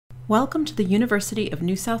Welcome to the University of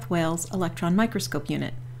New South Wales Electron Microscope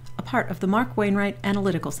Unit, a part of the Mark Wainwright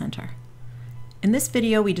Analytical Center. In this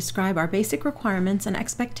video, we describe our basic requirements and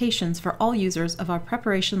expectations for all users of our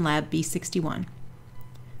preparation lab B61.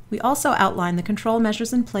 We also outline the control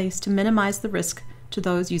measures in place to minimize the risk to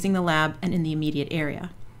those using the lab and in the immediate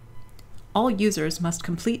area. All users must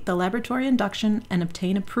complete the laboratory induction and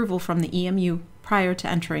obtain approval from the EMU prior to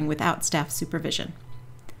entering without staff supervision.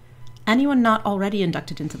 Anyone not already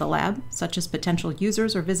inducted into the lab, such as potential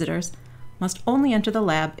users or visitors, must only enter the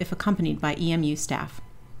lab if accompanied by EMU staff.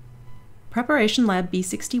 Preparation Lab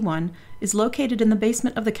B61 is located in the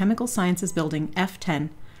basement of the Chemical Sciences Building F10,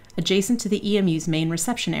 adjacent to the EMU's main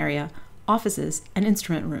reception area, offices, and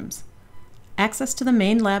instrument rooms. Access to the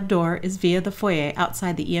main lab door is via the foyer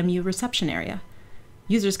outside the EMU reception area.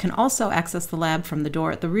 Users can also access the lab from the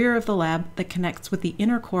door at the rear of the lab that connects with the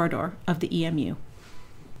inner corridor of the EMU.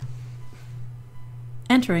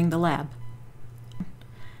 Entering the lab.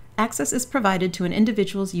 Access is provided to an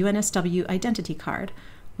individual's UNSW identity card,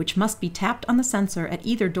 which must be tapped on the sensor at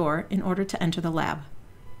either door in order to enter the lab.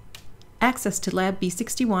 Access to Lab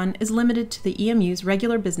B61 is limited to the EMU's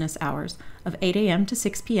regular business hours of 8 a.m. to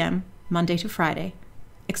 6 p.m., Monday to Friday,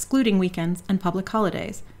 excluding weekends and public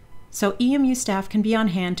holidays, so EMU staff can be on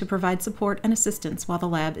hand to provide support and assistance while the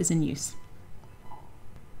lab is in use.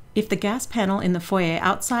 If the gas panel in the foyer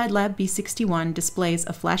outside Lab B61 displays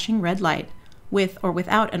a flashing red light, with or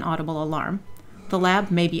without an audible alarm, the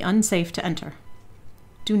lab may be unsafe to enter.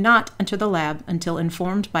 Do not enter the lab until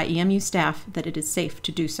informed by EMU staff that it is safe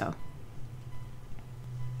to do so.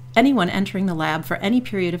 Anyone entering the lab for any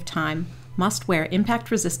period of time must wear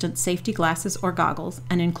impact-resistant safety glasses or goggles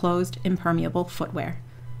and enclosed impermeable footwear.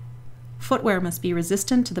 Footwear must be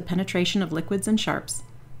resistant to the penetration of liquids and sharps,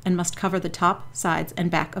 and must cover the top, sides, and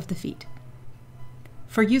back of the feet.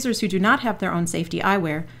 For users who do not have their own safety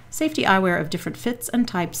eyewear of different fits and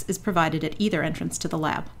types is provided at either entrance to the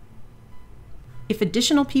lab. If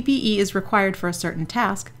additional PPE is required for a certain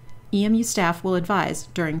task, EMU staff will advise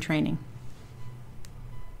during training.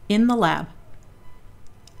 In the lab.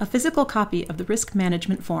 A physical copy of the risk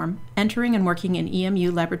management form, entering and working in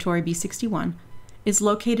EMU Laboratory B61, is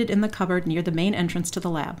located in the cupboard near the main entrance to the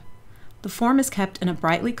lab. The form is kept in a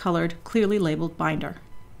brightly colored, clearly labeled binder.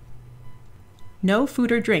 No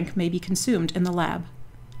food or drink may be consumed in the lab.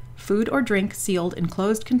 Food or drink sealed in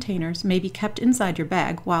closed containers may be kept inside your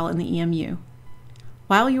bag while in the EMU.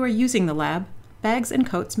 While you are using the lab, bags and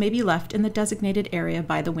coats may be left in the designated area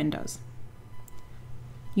by the windows.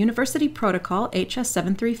 University Protocol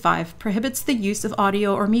HS735 prohibits the use of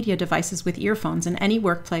audio or media devices with earphones in any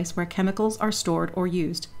workplace where chemicals are stored or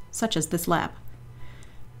used, such as this lab.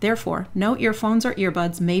 Therefore, no earphones or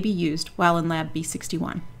earbuds may be used while in Lab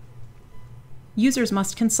B61. Users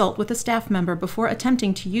must consult with a staff member before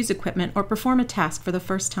attempting to use equipment or perform a task for the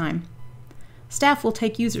first time. Staff will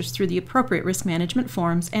take users through the appropriate risk management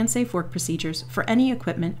forms and safe work procedures for any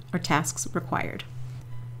equipment or tasks required.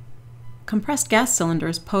 Compressed gas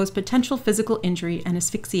cylinders pose potential physical injury and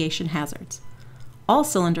asphyxiation hazards. All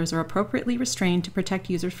cylinders are appropriately restrained to protect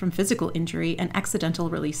users from physical injury and accidental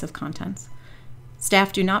release of contents.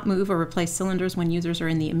 Staff do not move or replace cylinders when users are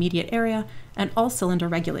in the immediate area, and all cylinder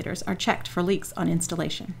regulators are checked for leaks on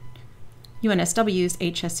installation. UNSW's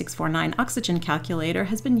HS649 oxygen calculator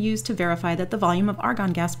has been used to verify that the volume of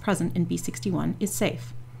argon gas present in B61 is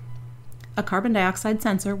safe. A carbon dioxide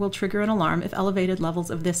sensor will trigger an alarm if elevated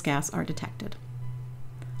levels of this gas are detected.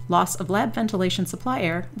 Loss of lab ventilation supply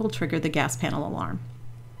air will trigger the gas panel alarm.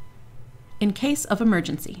 In case of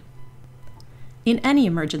emergency. In any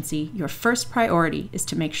emergency, your first priority is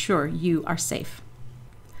to make sure you are safe.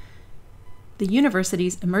 The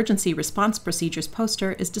university's Emergency Response Procedures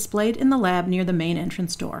poster is displayed in the lab near the main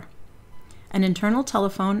entrance door. An internal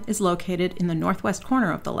telephone is located in the northwest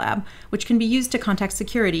corner of the lab, which can be used to contact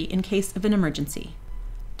security in case of an emergency.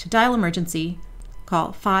 To dial emergency,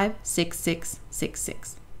 call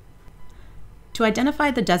 56666. To identify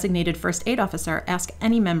the designated first aid officer, ask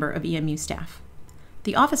any member of EMU staff.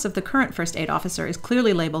 The office of the current first aid officer is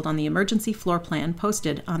clearly labeled on the emergency floor plan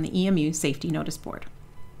posted on the EMU safety notice board.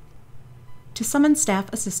 To summon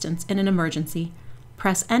staff assistance in an emergency,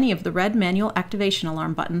 press any of the red manual activation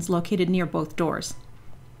alarm buttons located near both doors.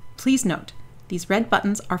 Please note, these red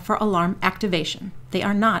buttons are for alarm activation. They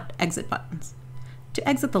are not exit buttons. To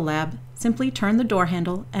exit the lab, simply turn the door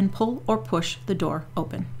handle and pull or push the door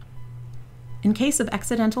open. In case of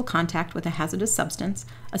accidental contact with a hazardous substance,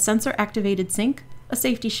 a sensor-activated sink, a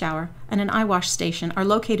safety shower, and an eye wash station are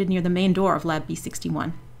located near the main door of Lab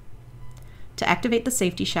B61. To activate the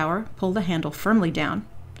safety shower, pull the handle firmly down.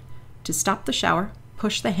 To stop the shower,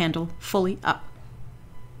 push the handle fully up.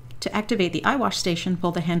 To activate the eyewash station,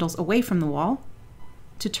 pull the handles away from the wall.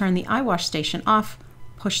 To turn the eyewash station off,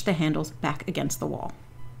 push the handles back against the wall.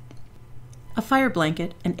 A fire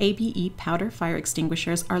blanket and ABE powder fire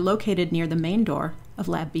extinguishers are located near the main door of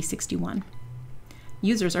Lab B61.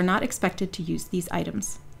 Users are not expected to use these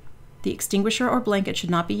items. The extinguisher or blanket should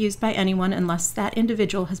not be used by anyone unless that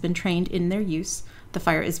individual has been trained in their use, the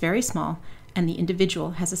fire is very small, and the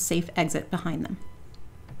individual has a safe exit behind them.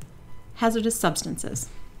 Hazardous substances.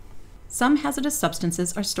 Some hazardous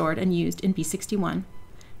substances are stored and used in B61.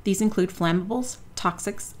 These include flammables,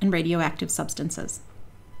 toxics, and radioactive substances.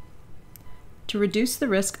 To reduce the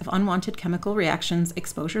risk of unwanted chemical reactions,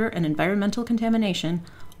 exposure, and environmental contamination,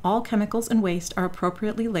 all chemicals and waste are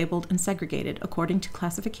appropriately labeled and segregated according to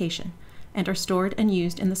classification, and are stored and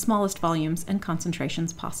used in the smallest volumes and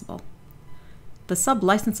concentrations possible. The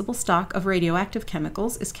sub-licensable stock of radioactive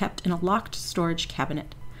chemicals is kept in a locked storage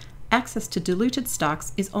cabinet. Access to diluted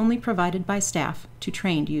stocks is only provided by staff to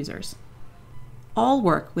trained users. All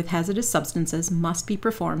work with hazardous substances must be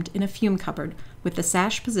performed in a fume cupboard with the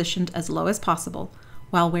sash positioned as low as possible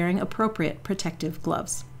while wearing appropriate protective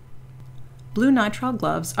gloves. Blue nitrile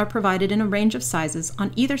gloves are provided in a range of sizes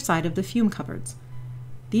on either side of the fume cupboards.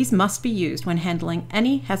 These must be used when handling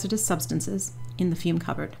any hazardous substances in the fume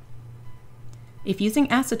cupboard. If using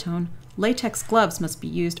acetone, latex gloves must be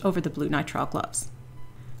used over the blue nitrile gloves.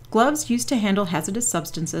 Gloves used to handle hazardous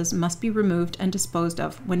substances must be removed and disposed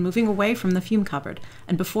of when moving away from the fume cupboard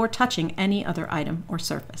and before touching any other item or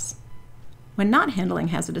surface. When not handling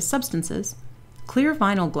hazardous substances, clear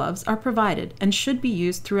vinyl gloves are provided and should be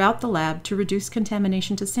used throughout the lab to reduce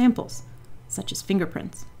contamination to samples, such as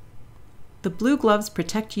fingerprints. The blue gloves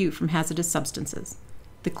protect you from hazardous substances.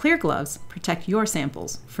 The clear gloves protect your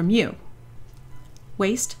samples from you.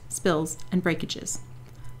 Waste, spills, and breakages.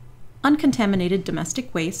 Uncontaminated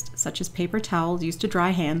domestic waste, such as paper towels used to dry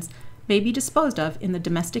hands, may be disposed of in the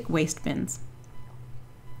domestic waste bins.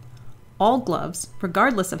 All gloves,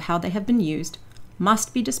 regardless of how they have been used,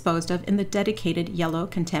 must be disposed of in the dedicated yellow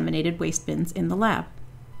contaminated waste bins in the lab.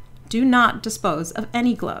 Do not dispose of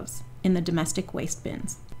any gloves in the domestic waste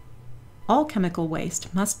bins. All chemical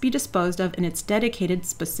waste must be disposed of in its dedicated,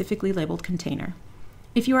 specifically labeled container.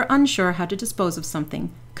 If you are unsure how to dispose of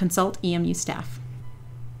something, consult EMU staff.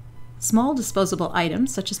 Small disposable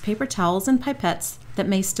items, such as paper towels and pipettes, that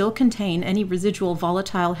may still contain any residual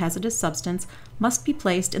volatile hazardous substance must be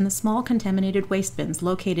placed in the small contaminated waste bins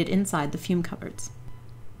located inside the fume cupboards.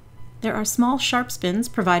 There are small sharps bins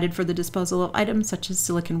provided for the disposal of items such as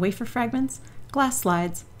silicon wafer fragments, glass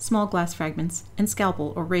slides, small glass fragments, and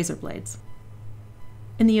scalpel or razor blades.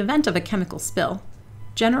 In the event of a chemical spill,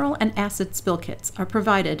 general and acid spill kits are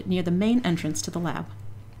provided near the main entrance to the lab.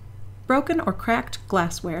 Broken or cracked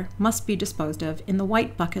glassware must be disposed of in the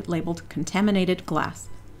white bucket labeled contaminated glass.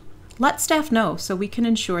 Let staff know so we can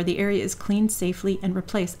ensure the area is cleaned safely and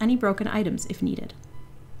replace any broken items if needed.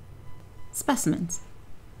 Specimens.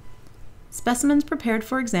 Specimens prepared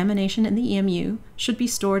for examination in the EMU should be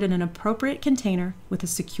stored in an appropriate container with a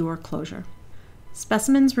secure closure.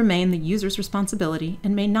 Specimens remain the user's responsibility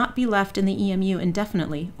and may not be left in the EMU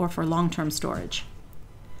indefinitely or for long-term storage.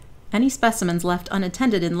 Any specimens left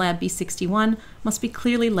unattended in Lab B61 must be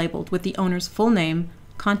clearly labeled with the owner's full name,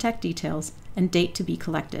 contact details, and date to be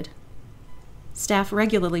collected. Staff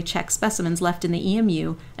regularly check specimens left in the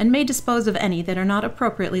EMU and may dispose of any that are not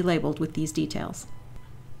appropriately labeled with these details.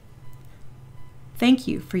 Thank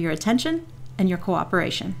you for your attention and your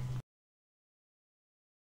cooperation.